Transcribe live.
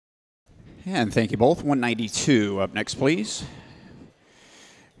And thank you both. 192 up next, please.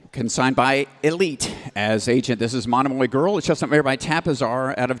 Consigned by Elite as agent. This is Monomoy Girl. It's just mare by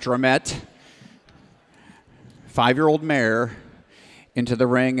Tapizar out of Dramet. 5-year-old mare into the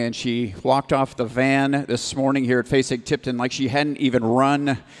ring, and she walked off the van this morning here at Facing-Tipton like she hadn't even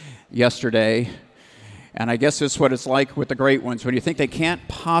run yesterday. And I guess it's what it's like with the great ones. When you think they can't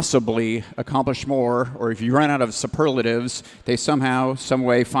possibly accomplish more, or if you run out of superlatives, they somehow, some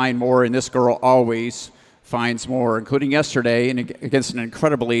way find more, and this girl always finds more, including yesterday and against an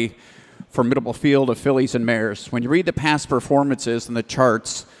incredibly formidable field of fillies and mares. When you read the past performances and the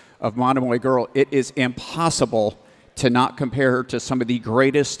charts of Monomoy Girl, it is impossible to not compare her to some of the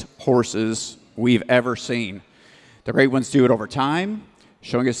greatest horses we've ever seen. The great ones do it over time,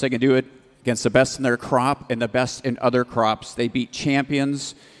 showing us they can do it against the best in their crop and the best in other crops. They beat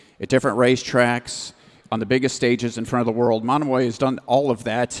champions at different racetracks on the biggest stages in front of the world. Monomoy has done all of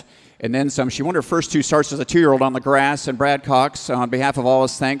that and then some. She won her first 2 starts as a 2-year-old on the grass, and Brad Cox, on behalf of all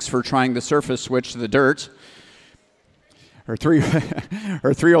us, thanks for trying the surface switch to the dirt. Her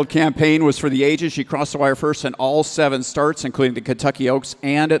 3-year-old campaign was for the ages. She crossed the wire first in all 7 starts, including the Kentucky Oaks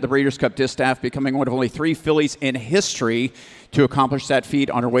and at the Breeders' Cup Distaff, becoming one of only 3 fillies in history to accomplish that feat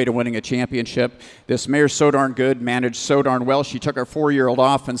on her way to winning a championship. This mare's so darn good, managed so darn well. She took her 4-year-old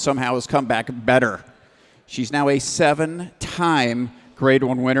off and somehow has come back better. She's now a 7-time Grade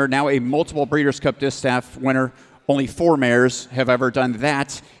 1 winner, now a multiple Breeders' Cup Distaff winner. Only 4 mares have ever done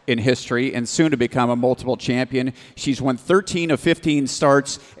that in history, and soon to become a multiple champion. She's won 13 of 15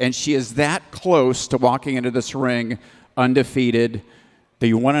 starts, and she is that close to walking into this ring undefeated.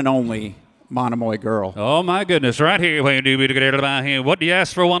 The one and only Monomoy Girl. Oh my goodness, right here. What do you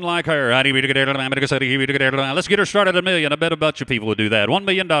ask for one like her? Let's get her started at $1 million. I bet a bunch of people would do that. $1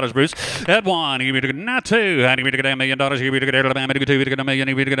 million, Bruce. At 1, not 2. $1 million, $2, $1 million,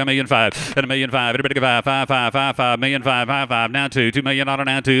 $1,000,005. At $1 million, $5, $5, $5, $5, $5, $5, $5, $5, now 2, $2 million,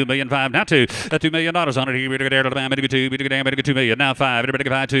 now 2, $1 million, $5, now 2. At $2 million on it, $2 million, now 5,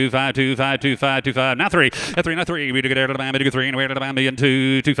 $5, 2, 5, 2, 5, 2, 5, 2, 5, now 3. At 3, now 3, $3, and we're at $1 million,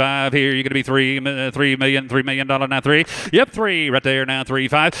 2, 2, 5 here. You're going to be $3 million now 3. Yep, 3 right there now 3,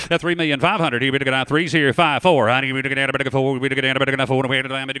 5. At $3,500,000 here we got 3s here 5, 4. How do you get a better 4? We get a better 4. We're at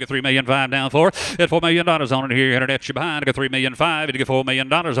 $3 million 5 down 4. At $4 million on it here. And at you behind. Got $3 million 5. You get $4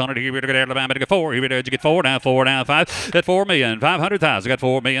 million on it here. We get 4. Here we get 4 now 4 now 5. At $4,500,000. Got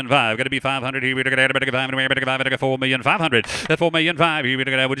 $4 million 5. Got to be 500 here. We get a better 5. And we get $4 million 500. At $4 million 5. Here we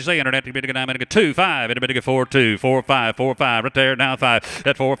get what you say internet. You get 2 5. And we get 4 2 4 5 4 5 right there now 5.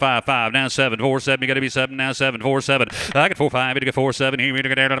 At 4 5 5 now 7 4 7. You got to be 7 now 7 4 7. I get 4 5. You get 4 7. Here we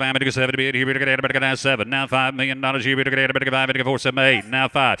get 7 here we get 7 now $5 million. Here we get 5. You get 4 7 8 now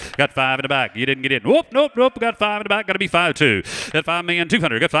 5. Got 5 in the back. You didn't get in. Whoop nope. Got 5 in the back. Got to be 5 2. At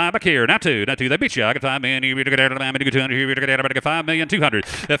 $5,200,000. Got 5 back here. Now 2. Now 2. They beat you. I got 5 million. Here we get 200. Here we get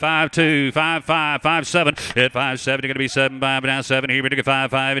 $5,200,000. At 5 2 5 5 5 7. At 5 7. You're going to be 7 5 now 7. Here we get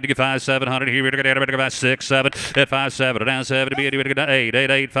 5 5. You get 5 700. Here we get 6 7. At 5 7 now 7. You get 8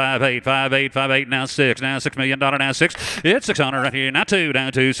 8 8 5 8 5 8 5 8 now 6. Now $6 million now 6. It's 600 right here. Now 2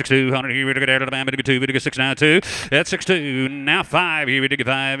 down 2 6 200. Here we get 2. We get 6 now 2. At 6 2 now 5. Here we get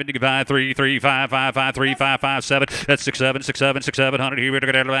 5. We get 5 3 3 5 5 5 3 5 5 7. That's 6 7 6 7 6 700. Here we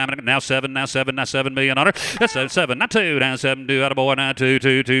get now 7 now 7 now $7 million. That's 7 now 2 now 7 2 out of boy now 2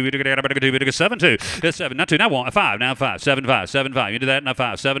 2 2. We get 7 2. That's 7 now 2 now 1 5 now 5 7 5 7 5. You do that now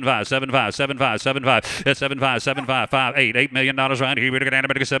 5 7 5 7 5 7 5 7 5. That's 7 5 7 5 5 8 $8 million right here. We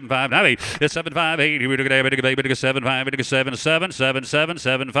get 7 5 now 8. It's 7 5 8. Here we get 7 5. We get 7 7 7 7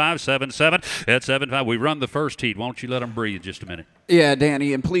 7 5 7 7. At 7 5. We run the first heat. Won't you let them breathe just a minute? Yeah,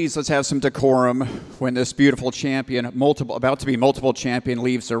 Danny, and please let's have some decorum when this beautiful champion, about to be multiple champion,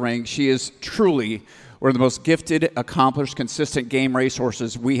 leaves the ring. She is truly one of the most gifted, accomplished, consistent game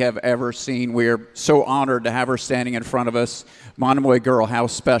racehorses we have ever seen. We are so honored to have her standing in front of us. Monomoy Girl, how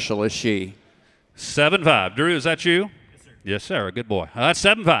special is she? 7 5. Drew, is that you? Yes, sir. Yes, sir. Good boy. That's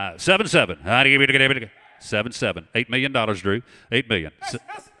 7 5 7 7. How do you get it? 7 7. $8 million, Drew. $8 million.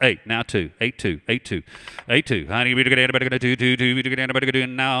 8 now 2 8 2 8 2 8 2. How do you get anybody going to 2 2 2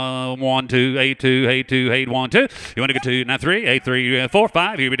 now 1 2 8 2 8 2 8 1 2. You want to get 2 now 3 8 3 4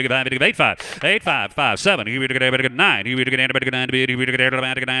 5. Here we get 5 8 5 8 5 5 7. Here we get anybody 9. Here we get anybody 9 to be. Here we get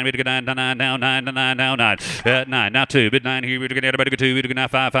anybody 9. We get 9 now 9 now 9 9 now 2 bid 9. Here we get anybody 2. We get now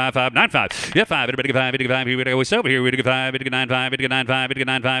 5 5 5 9 5. Yeah 5 everybody 5 5. Here we go over here. We get 5 we get 9 5 we get 9 5 we get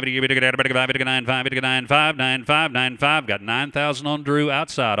 9 5. Here we get everybody 5 we get 9 5 we get 9 5 9 5 9 5. Got 9,000 on Drew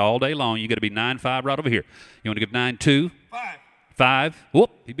outside all day long. You got to be 9 5 right over here. You want to give 9 2 5 5. Whoop,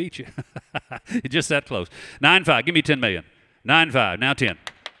 he beat you. You're just that close. 9 5. Give me 10 million. 9 5. Now 10.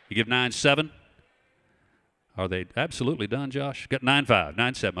 You give 9-7. Are they absolutely done, Josh? Got 9-5,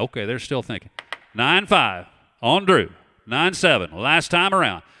 9-7. Okay, they're still thinking. 9-5 on Drew. 9-7. Last time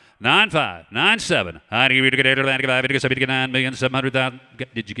around. 9-5, 9-7. $9,700,000.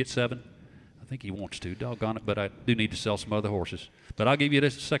 Did you get 7? I think he wants to. Doggone it, but I do need to sell some other horses. But I'll give you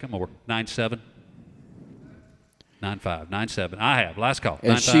this a second more. 9-7. 9-5, 9-7. I have. Last call.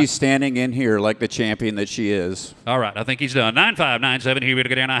 And 9-5. she's standing in here like the champion that she is. All right, I think he's done. 9-5, 9-7. Here we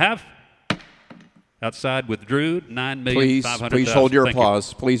go down. I have. Outside with Drew, $9,500,000. Please hold your Thank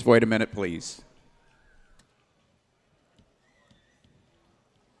applause. Please wait a minute, please.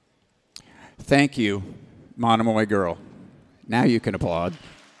 Thank you, Monomoy girl. Now you can applaud.